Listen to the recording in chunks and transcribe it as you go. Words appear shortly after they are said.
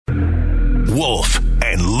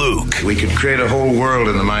We could create a whole world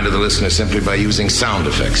in the mind of the listener simply by using sound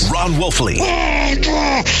effects. Ron Wolfley.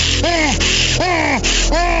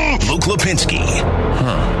 Luke Lipinski.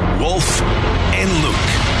 Wolf and Luke.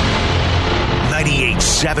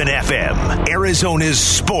 98.7 FM, Arizona's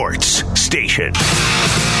sports station.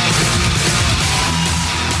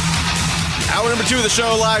 Hour number 2 of the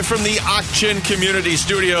show, live from the Auction Community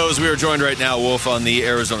Studios. We are joined right now, Wolf, on the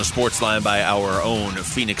Arizona Sports Line by our own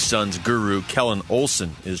Phoenix Suns guru, Kellan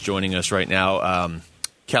Olson, is joining us right now.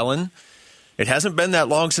 Kellan, it hasn't been that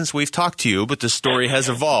long since we've talked to you, but the story has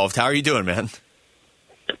evolved. How are you doing, man?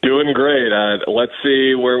 Doing great. Let's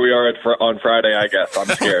see where we are on Friday, I guess. I'm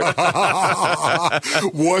scared.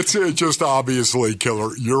 What's just obviously,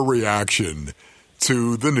 Killer, your reaction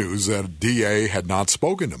to the news that DA had not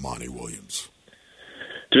spoken to Monty Williams?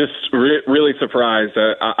 Just really surprised.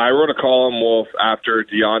 I wrote a column, Wolf, after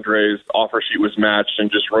DeAndre's offer sheet was matched and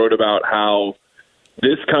just wrote about how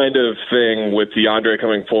this kind of thing with DeAndre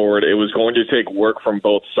coming forward, it was going to take work from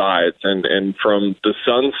both sides. And from the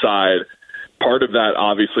Suns side, part of that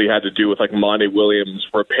obviously had to do with like Monty Williams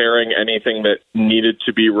repairing anything that needed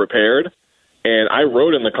to be repaired. And I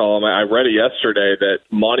wrote in the column, I read it yesterday, that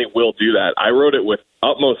Monty will do that. I wrote it with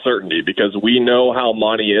utmost certainty because we know how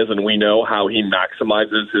Monty is and we know how he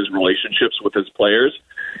maximizes his relationships with his players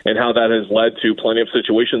and how that has led to plenty of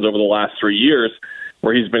situations over the last 3 years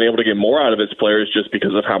where he's been able to get more out of his players just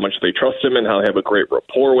because of how much they trust him and how they have a great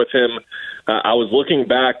rapport with him. I was looking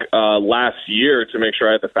back last year to make sure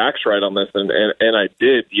I had the facts right on this, and I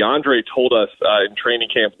did. DeAndre told us in training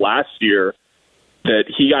camp last year that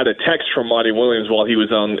he got a text from Monty Williams while he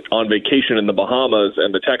was on vacation in the Bahamas,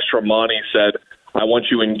 and the text from Monty said, "I want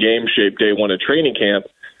you in game shape day one of training camp."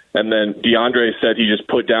 And then DeAndre said he just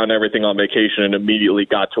put down everything on vacation and immediately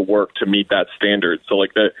got to work to meet that standard. So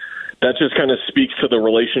like that just kind of speaks to the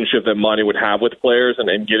relationship that Monty would have with players and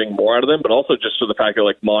getting more out of them, but also just to the fact that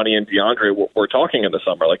like Monty and DeAndre were talking in the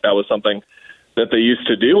summer. Like that was something that they used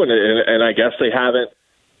to do, and I guess they haven't.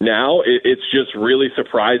 Now it's just really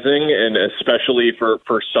surprising, and especially for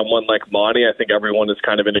someone like Monty, I think everyone is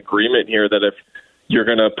kind of in agreement here that if you're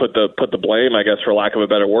going to put the blame, I guess for lack of a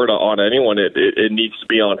better word, on anyone, it needs to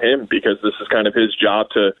be on him because this is kind of his job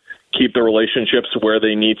to keep the relationships where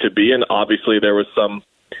they need to be. And obviously there's some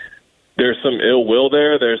ill will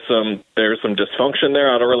there. There's some dysfunction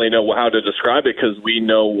there. I don't really know how to describe it because we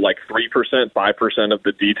know like 3%, 5% of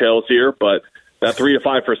the details here, but that 3 to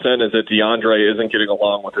 5% is that DeAndre isn't getting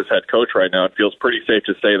along with his head coach right now. It feels pretty safe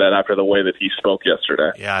to say that after the way that he spoke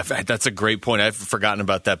yesterday. Yeah, that's a great point. I've forgotten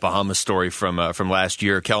about that Bahamas story from last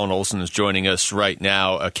year. Kellan Olson is joining us right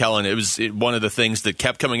now. Kellan, it was one of the things that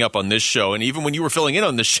kept coming up on this show, and even when you were filling in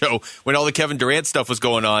on this show, when all the Kevin Durant stuff was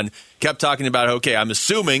going on, kept talking about, okay, I'm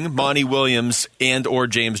assuming Monty Williams and or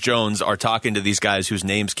James Jones are talking to these guys whose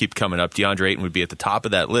names keep coming up. DeAndre Ayton would be at the top of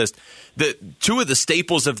that list. The two of the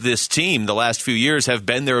staples of this team the last few years have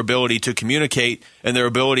been their ability to communicate and their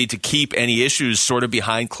ability to keep any issues sort of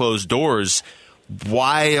behind closed doors.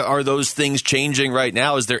 Why are those things changing right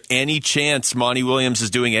now? Is there any chance Monty Williams is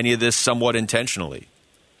doing any of this somewhat intentionally?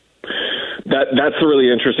 That's the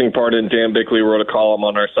really interesting part, and Dan Bickley wrote a column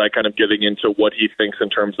on our site kind of getting into what he thinks in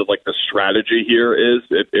terms of like the strategy here is,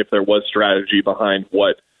 if there was strategy behind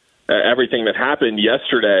what everything that happened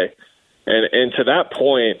yesterday. And to that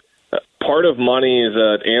point, part of Monty's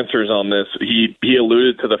answers on this, he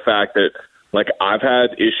alluded to the fact that, like, I've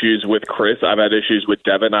had issues with Chris, I've had issues with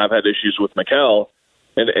Devin, I've had issues with Mikal,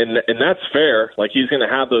 and that's fair. Like, he's going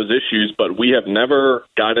to have those issues, but we have never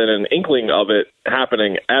gotten an inkling of it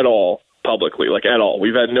happening at all publicly, like at all.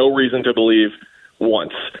 We've had no reason to believe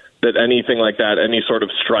once that anything like that, any sort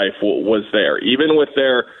of strife was there. Even with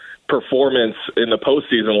their performance in the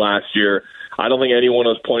postseason last year, I don't think anyone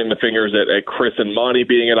was pointing the fingers at Chris and Monty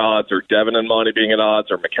being at odds, or Devin and Monty being at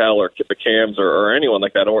odds, or Mikal or the Cams or anyone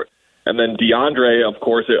like that. And then DeAndre, of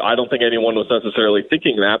course, I don't think anyone was necessarily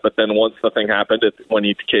thinking that. But then once the thing happened, when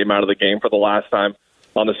he came out of the game for the last time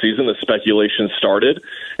on the season, the speculation started.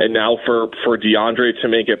 And now for DeAndre to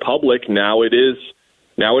make it public, now it is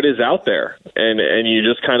out there. And you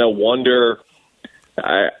just kind of wonder,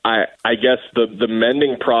 I guess the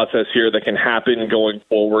mending process here that can happen going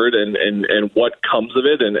forward and what comes of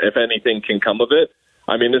it, and if anything can come of it.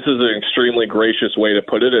 I mean, this is an extremely gracious way to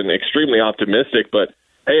put it and extremely optimistic, but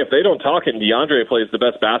hey, if they don't talk and DeAndre plays the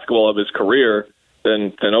best basketball of his career,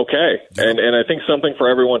 then okay. And I think something for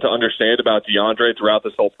everyone to understand about DeAndre throughout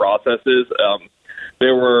this whole process is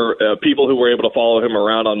there were people who were able to follow him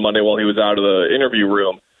around on Monday while he was out of the interview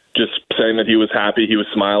room, just saying that he was happy, he was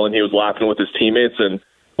smiling, he was laughing with his teammates. And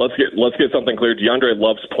let's get something clear. DeAndre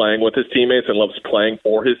loves playing with his teammates and loves playing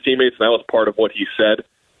for his teammates. And that was part of what he said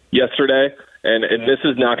yesterday. And this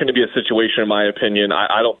is not going to be a situation, in my opinion,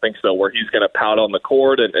 I don't think so, where he's going to pout on the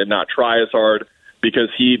court and not try as hard, because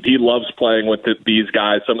he loves playing with these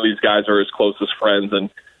guys. Some of these guys are his closest friends,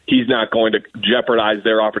 and he's not going to jeopardize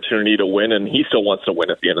their opportunity to win, and he still wants to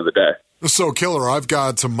win at the end of the day. So, Killer, I've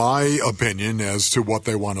got my opinion as to what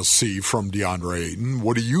they want to see from DeAndre Ayton.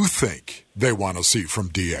 What do you think they want to see from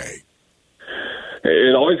DA?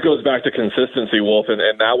 It always goes back to consistency, Wolf, and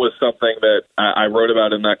that was something that I wrote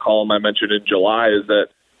about in that column I mentioned in July, is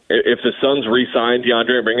that if the Suns re-sign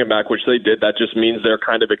DeAndre and bring him back, which they did, that just means they're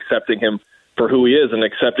kind of accepting him for who he is and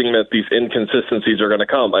accepting that these inconsistencies are going to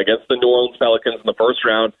come. Against the New Orleans Pelicans in the first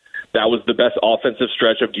round, that was the best offensive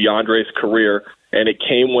stretch of DeAndre's career, and it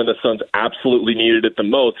came when the Suns absolutely needed it the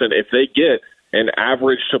most. And if they get an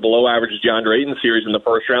average to below average DeAndre Ayton series in the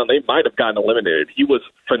first round, they might have gotten eliminated. He was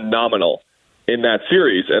phenomenal in that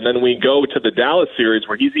series. And then we go to the Dallas series,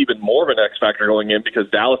 where he's even more of an X factor going in, because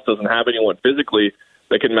Dallas doesn't have anyone physically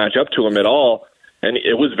that can match up to him at all. And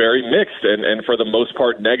it was very mixed and for the most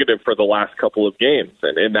part negative for the last couple of games.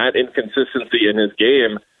 And that inconsistency in his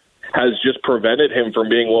game has just prevented him from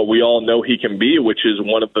being what we all know he can be, which is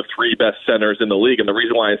one of the three best centers in the league. And the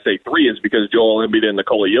reason why I say three is because Joel Embiid and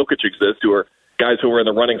Nikola Jokic exist, who are guys who were in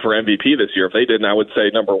the running for MVP this year. If they didn't, I would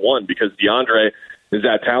say number one, because DeAndre is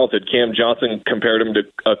that talented. Cam Johnson compared him to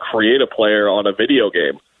a creative player on a video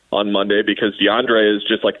game on Monday, because DeAndre is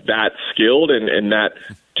just like that skilled and that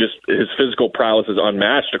just his physical prowess is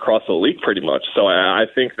unmatched across the league pretty much. So I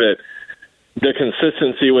think that the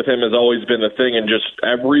consistency with him has always been the thing, and just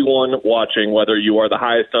everyone watching, whether you are the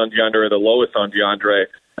highest on DeAndre or the lowest on DeAndre,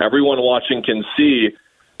 everyone watching can see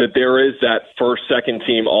that there is that first, second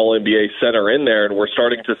team All-NBA center in there, and we're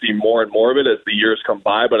starting to see more and more of it as the years come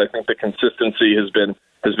by, but I think the consistency has been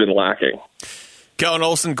lacking. Kellan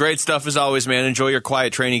Olson, great stuff as always, man. Enjoy your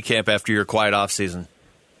quiet training camp after your quiet off season.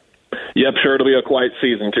 Yep, sure, it'll be a quiet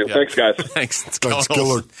season, too. Yep. Thanks, guys. Thanks. It's Kellan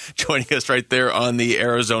Olson joining us right there on the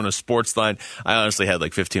Arizona Sports Line. I honestly had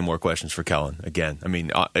like 15 more questions for Kellan. Again, I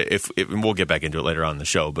mean, if we'll get back into it later on in the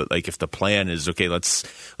show, but like if the plan is, okay, let's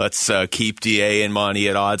keep DA and Monty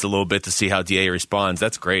at odds a little bit to see how DA responds,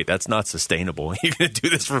 that's great. That's not sustainable. You're going to do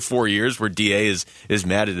this for 4 years where DA is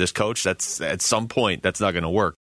mad at his coach. That's at some point, that's not going to work.